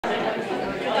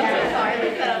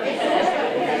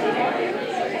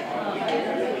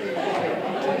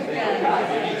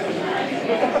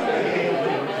Hi,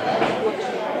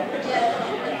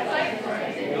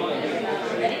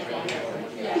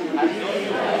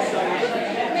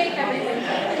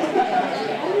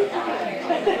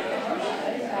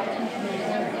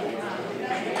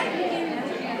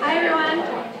 everyone.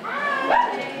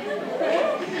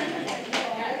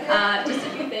 Just a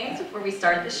few things before we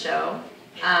start the show.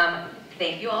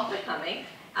 Thank you all for coming.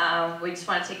 We just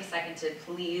want to take a second to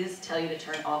please tell you to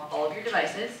turn off all of your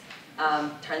devices.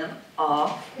 Turn them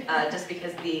off, just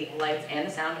because the lights and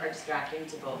the sound are distracting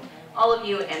to both all of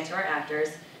you and to our actors.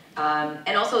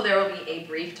 And also there will be a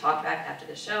brief talk back after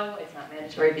the show. It's not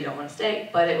mandatory if you don't want to stay,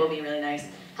 but it will be really nice,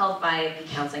 held by the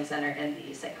Counseling Center and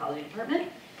the Psychology Department.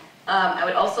 I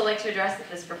would also like to address that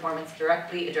this performance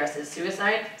directly addresses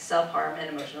suicide, self-harm, and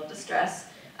emotional distress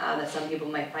that some people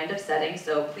might find upsetting,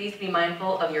 so please be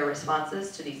mindful of your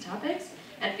responses to these topics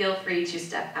and feel free to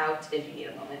step out if you need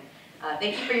a moment.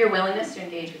 Thank you for your willingness to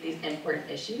engage with these important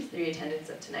issues through your attendance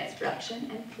of tonight's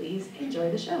production, and please enjoy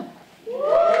the show.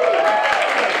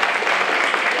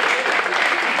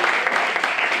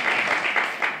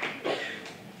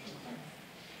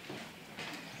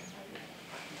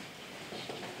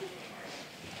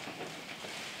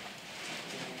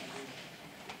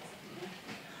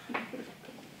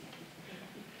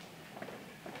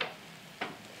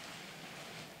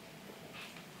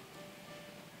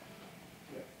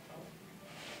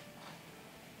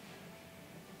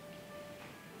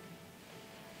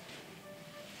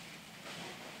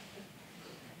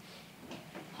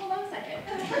 Hold on a second.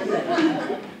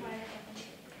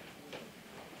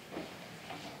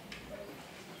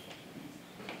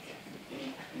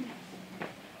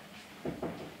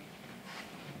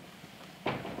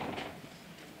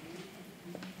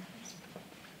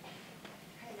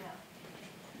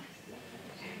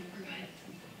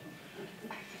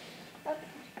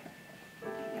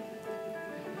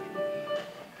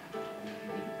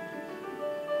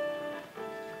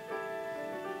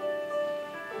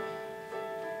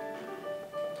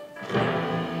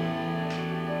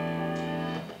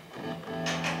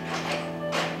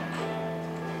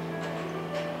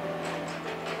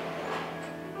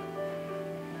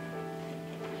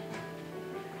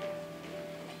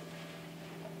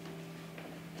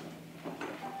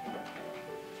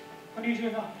 What are you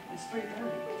doing up? It's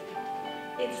 3:30.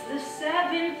 It's the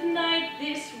 7th night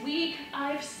this week.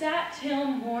 I've sat till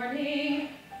morning.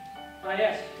 Ah,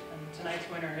 yes. And tonight's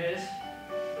winner is...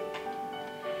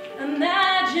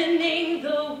 Imagining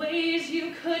the ways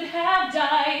you could have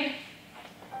died.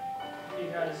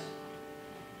 Because...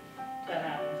 that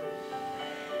happened.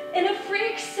 In a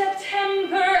freak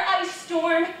September ice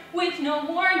storm with no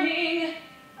warning.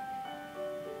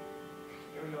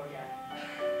 Here we go again.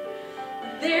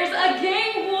 There's a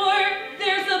gang war,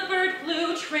 there's a bird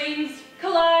flu, trains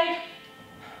collide.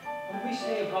 What did we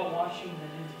say about watching the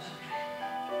news?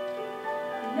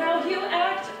 Now you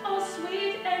act all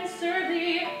sweet and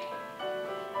surly,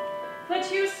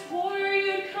 but you swore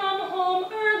you'd come home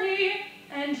early,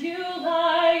 and you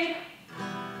lied.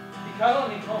 You gotta let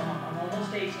me go, Mom. I'm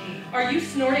almost 18. Are you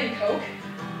snorting coke?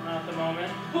 Not at the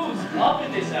moment. Who's up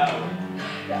at this hour?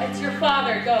 It's your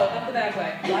father. Go, up the back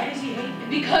way. Why does he hate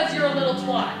me? Because you're a little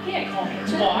twat. You can't call me a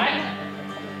twat.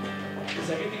 Is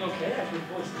everything okay? I've heard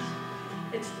voices.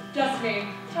 It's just me,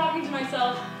 talking to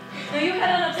myself. Now you head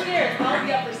on upstairs. I'll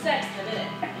be up for sex in a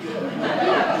minute.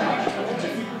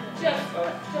 Just go.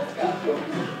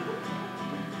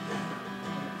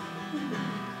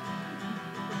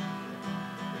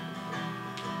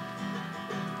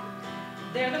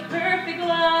 They're the perfect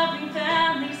loving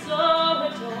family, so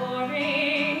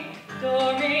adoring,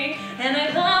 adoring. And I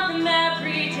love them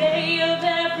every day of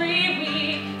every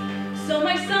week. So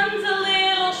my son's a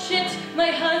little shit,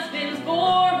 my husband's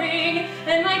boring,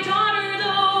 and my daughter,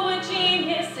 though a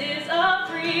genius, is a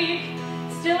freak.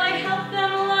 Still I help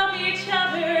them love each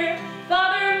other,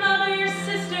 father, mother,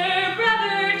 sister,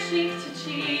 brother, cheek to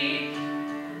cheek.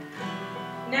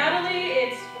 Natalie,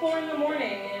 it's 4 in the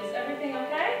morning. Is everything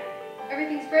okay?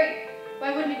 Everything's great.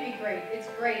 Why wouldn't it be great? It's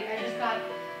great. I just got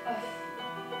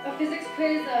a physics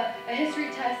quiz, a history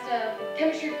test, a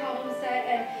chemistry problem set,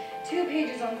 and 2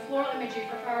 pages on floral imagery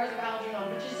for flowers of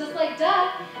Algernon, which is just like,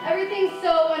 duh, everything's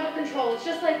so under control. It's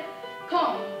just like,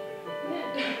 calm.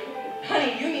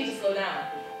 Honey, you need to slow down.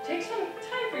 Take some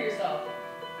time for yourself.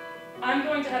 I'm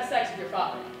going to have sex with your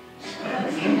father.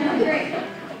 Great.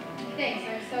 Thanks.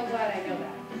 I'm so glad I know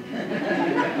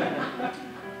that.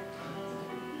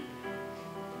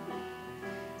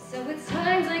 So it's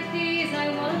times like these I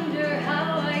wonder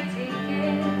how I take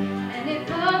it, and if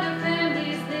other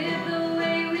families live the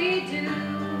way we do,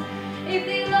 if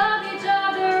they love each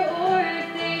other or if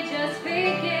they just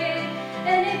fake it.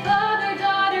 And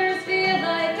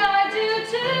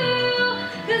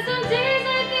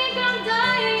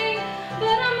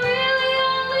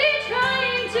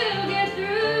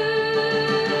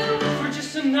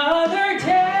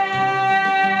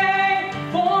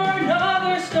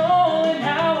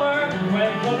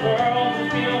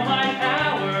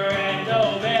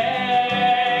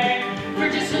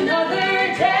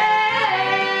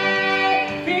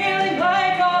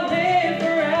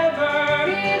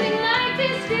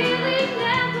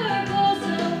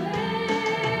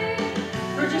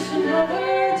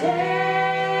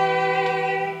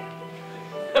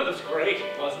was great,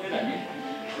 wasn't it? I mean,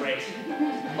 great.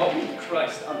 Oh,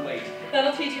 Christ, I'm late.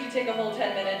 That'll teach you to take a whole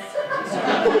 10 minutes.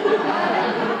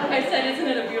 I said, isn't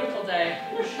it a beautiful day?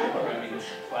 Sure, I mean, it's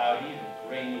cloudy and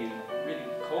rainy and really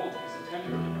cold for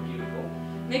September. Beautiful.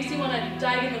 Makes you want to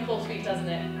dive in with both feet, doesn't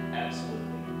it?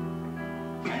 Absolutely.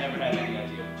 I never had any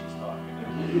idea what she's talking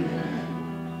about.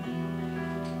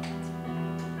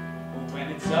 Well, when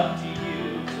it's up to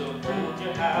you to hold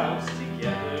your house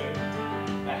together,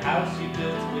 a house you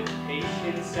built with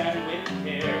patience and with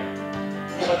care,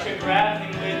 but you're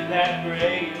grappling with that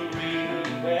gray and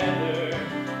rainy weather,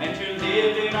 and you're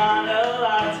living on a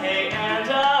latte and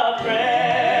a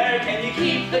prayer. Can you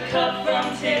keep the cup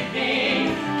from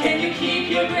tipping? Can you keep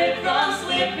your grip from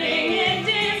slipping in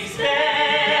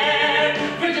despair?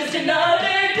 For just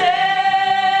another day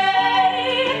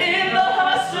in the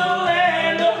hustle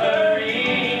and the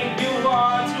hurry, you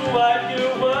want to wipe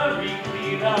your worry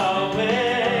clean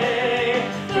away.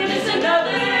 For just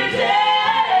another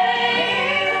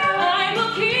day, I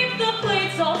will keep the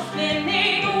plates all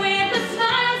spinning with a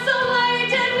smile so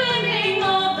light and winning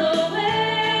all the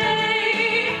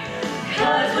way.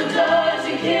 'Cause what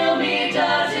doesn't kill me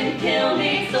doesn't kill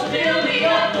me, so fill me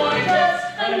up for just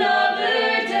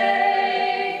another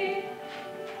day.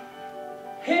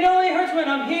 It only hurts when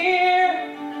I'm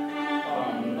here.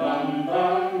 Bum, bum,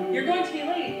 bum. You're going to be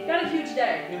late. Got a huge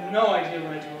day. You have no idea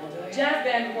what I do all day. Jazz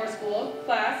band before school,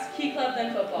 class, key club,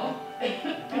 then football.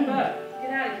 Too bad.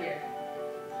 Get out of here.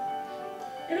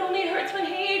 It only hurts when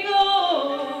he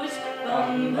goes.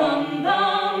 Bum, bum,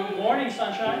 bum. Morning,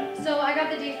 sunshine. So I got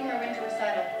the date from our winter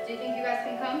recital. Do you think you guys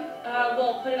can come?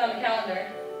 We'll put it on the calendar.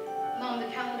 Mom, the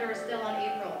calendar is still on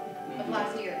April of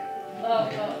last year. Oh.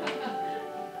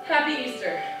 Happy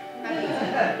Easter. Happy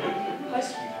Easter. Hi,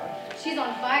 sweetheart. She's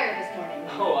on fire this morning.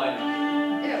 Oh, I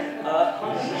know. Ew.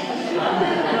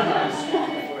 I'm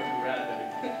swamped before I can grab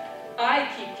everything. I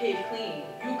keep Cave clean.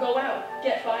 You go out,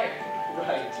 get fired.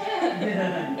 Right.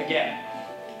 Again.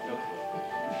 No clue.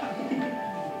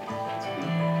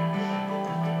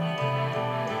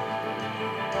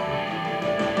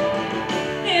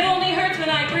 It only hurts when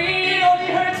I breathe. It only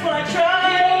hurts when I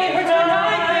try. It only hurts when I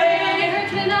It only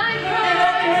hurts when I It cry.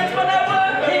 only hurts when I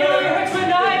work. It only hurts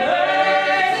when I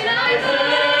hurt. When I It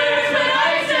hurts when I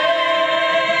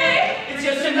say it's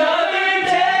just another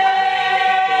day.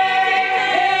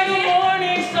 And the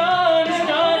morning sun is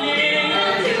shining.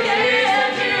 You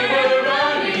said you were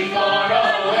running far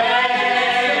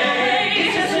away.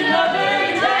 It's just another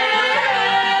day.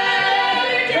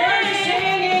 Birds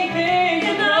singing things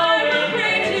And I blowing. will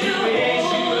pray to You wish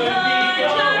you could be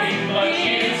going, but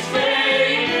you stay,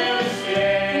 you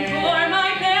stay. for my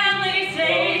family's Oh,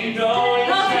 sake. you know it's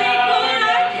I'll take what I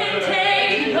can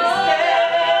take.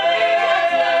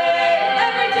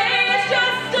 Every day is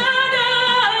just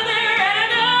another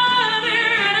and another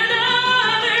and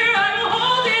another. I will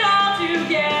hold it all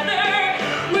together.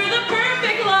 We're the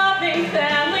perfect loving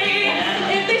family.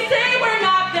 If they say we're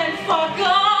not, then fuck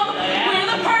 'em. We're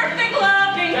the perfect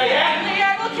loving family. I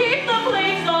will keep the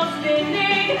plates all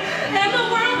spinning, and the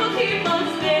world will keep on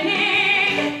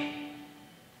spinning.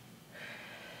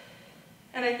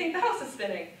 And I think the house is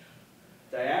spinning.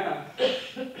 Diana,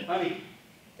 honey,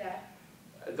 Dad.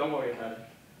 don't worry about it.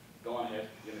 Go on ahead.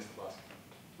 You missed the bus.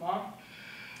 Mom?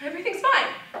 Everything's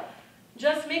fine.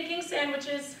 Just making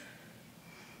sandwiches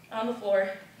on the floor.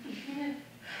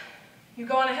 You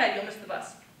go on ahead, you'll miss the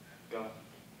bus. Go.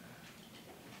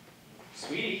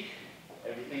 Sweetie,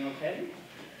 everything okay?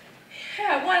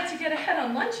 Yeah, I wanted to get ahead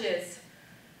on lunches.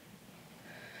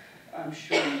 I'm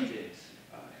sure you did.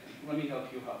 Let me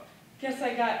help you up. Guess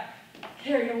I got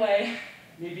carried away.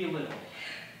 Maybe a little.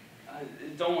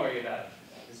 Don't worry about it.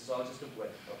 This is all just a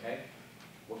blip, okay?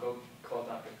 We'll go call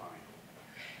Dr. Fine.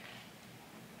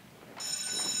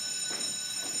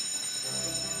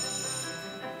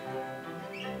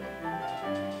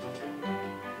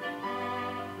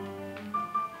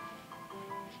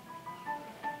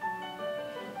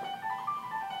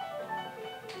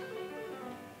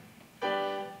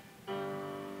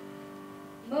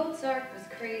 Mozart was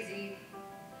crazy.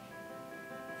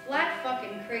 Flat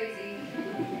fucking crazy.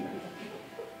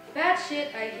 Bad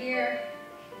shit, I hear.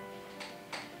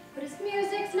 But his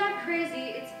music's not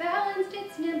crazy, it's balanced,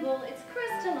 it's nimble, it's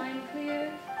crystalline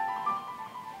clear.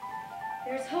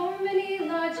 There's harmony,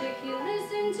 logic, you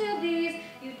listen to these.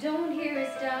 You don't hear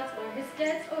his doubts or his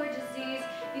debts or disease.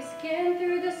 You scan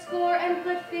through the score and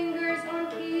put fingers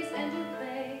on keys and you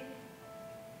play.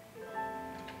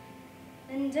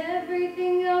 And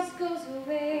everything else goes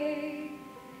away.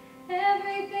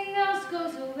 Everything else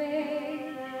goes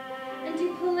away. And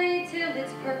you play till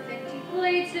it's perfect. You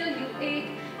play till you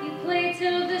ache. You play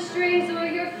till the strings or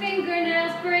your fingers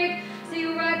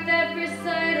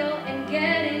recital and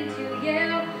get into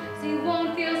Yale. So you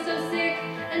won't feel so sick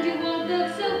and you won't look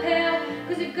so pale.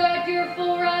 Cause you've got your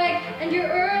full ride and your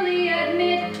early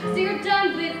admit. So you're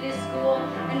done with this school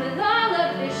and with all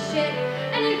of this shit.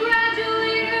 And you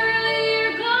graduate early,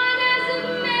 you're gone as of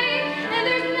May. And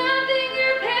there's nothing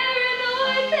your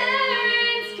paranoid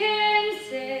parents can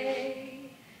say.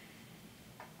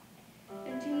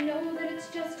 And you know that it's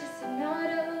just a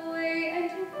sonata away. And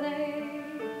you play.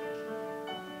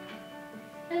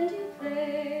 And you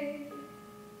play.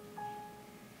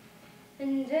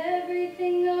 And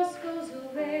everything else goes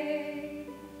away.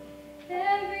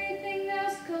 Everything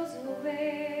else goes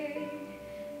away.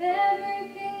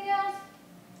 Everything else.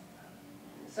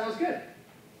 Sounds good.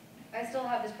 I still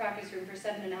have this practice room for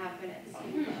 7.5 minutes.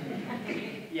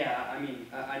 Yeah, I mean,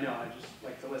 I know, I just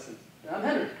like to listen. I'm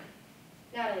Henry.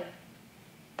 Natalie,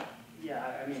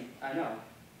 Yeah, I mean, I know.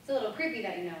 it's a little creepy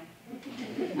that you know.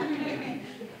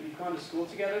 We've gone to school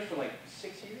together for like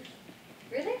 6 years.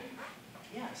 Really?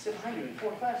 Yeah, I sit behind you in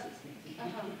 4 classes.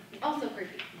 Uh-huh. Also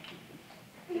creepy.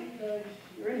 And,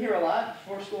 you're in here a lot,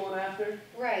 before school and after.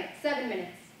 Right, 7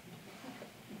 minutes.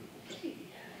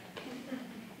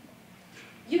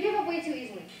 You give up way too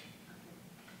easily.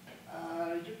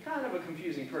 You're kind of a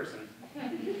confusing person.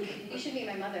 You should meet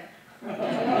my mother.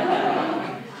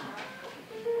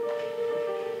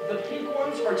 The pink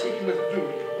ones are taken with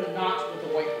food, but not with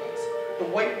the white ones. The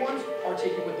white ones are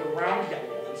taken with the round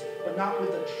yellow ones, but not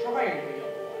with the triangle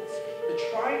yellow ones. The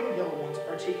triangle yellow ones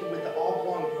are taken with the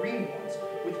oblong green ones,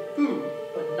 with food,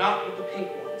 but not with the pink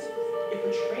ones. If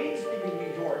a train is leaving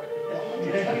New York at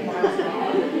 120 miles an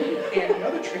hour, and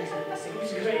another train is leaving the same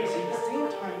city at the same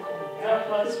time coming A back,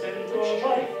 husband or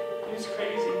wife who's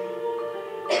crazy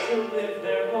to live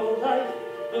their whole life,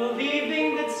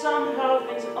 believing that somehow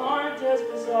things aren't as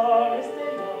bizarre as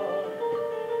they are.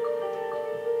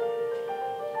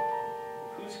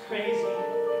 Who's crazy?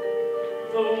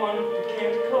 The one who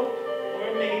can't cope, or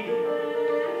maybe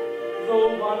the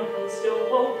one who still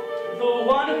hope, the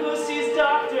one who sees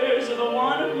doctors, or the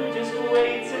one who just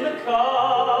waits in the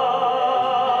car.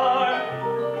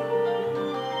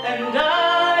 And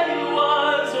I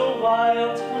was a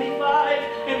wild 25,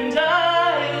 and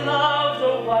I loved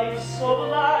a wife so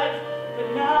alive, but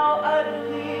now I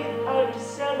believe I would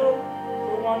settle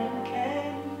for one who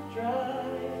can drive.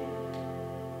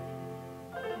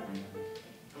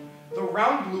 the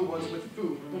round blue ones with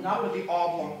food, but not with the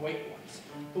oblong white ones.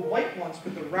 The white ones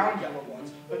with the round yellow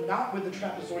ones, but not with the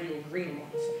trapezoidal green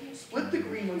ones. Split the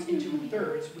green ones into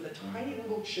thirds with a tiny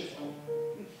little chisel.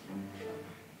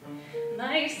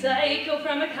 My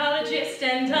psychopharmacologist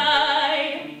and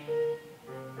I,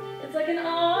 it's like an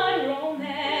odd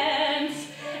romance,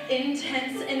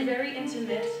 intense and very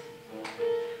intimate.